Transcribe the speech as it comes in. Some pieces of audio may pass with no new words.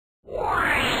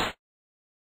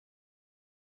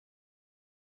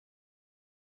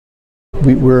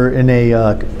We're in a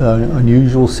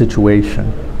unusual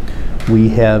situation. We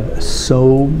have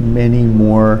so many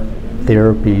more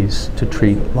therapies to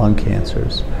treat lung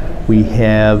cancers. We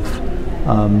had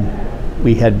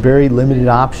very limited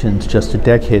options just a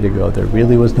decade ago. There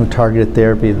really was no targeted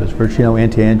therapy. There was virtually no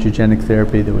anti-angiogenic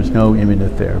therapy. There was no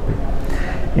immunotherapy.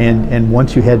 And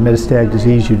once you had metastatic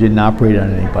disease, you didn't operate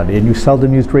on anybody. And you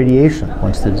seldom used radiation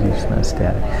once the disease was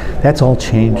metastatic. That's all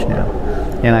changed now.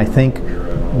 And I think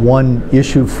one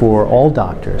issue for all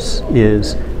doctors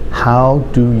is, how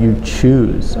do you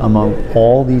choose among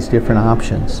all these different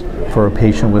options for a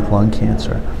patient with lung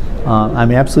cancer?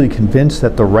 I'm absolutely convinced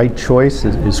that the right choice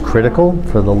is critical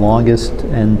for the longest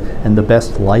and the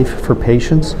best life for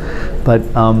patients, but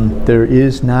there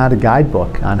is not a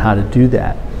guidebook on how to do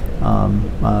that.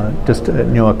 Just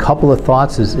a couple of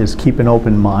thoughts is keep an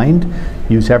open mind,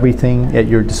 use everything at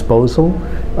your disposal,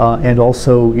 and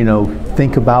also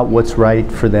think about what's right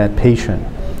for that patient.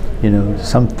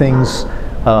 Some things,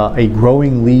 a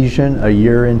growing lesion a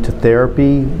year into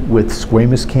therapy with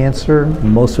squamous cancer,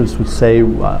 most of us would say,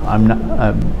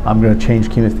 I'm going to change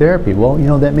chemotherapy. Well,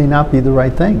 that may not be the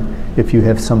right thing. If you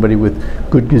have somebody with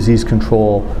good disease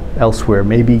control elsewhere,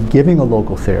 maybe giving a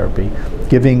local therapy,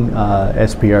 giving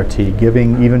SBRT,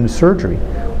 giving even surgery,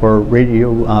 or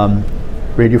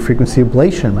radiofrequency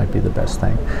ablation might be the best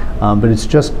thing. But it's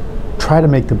just try to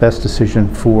make the best decision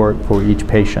for each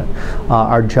patient.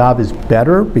 Our job is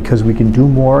better because we can do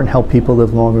more and help people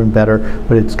live longer and better,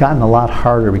 but it's gotten a lot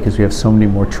harder because we have so many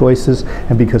more choices,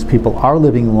 and because people are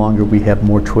living longer, we have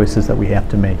more choices that we have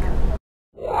to make.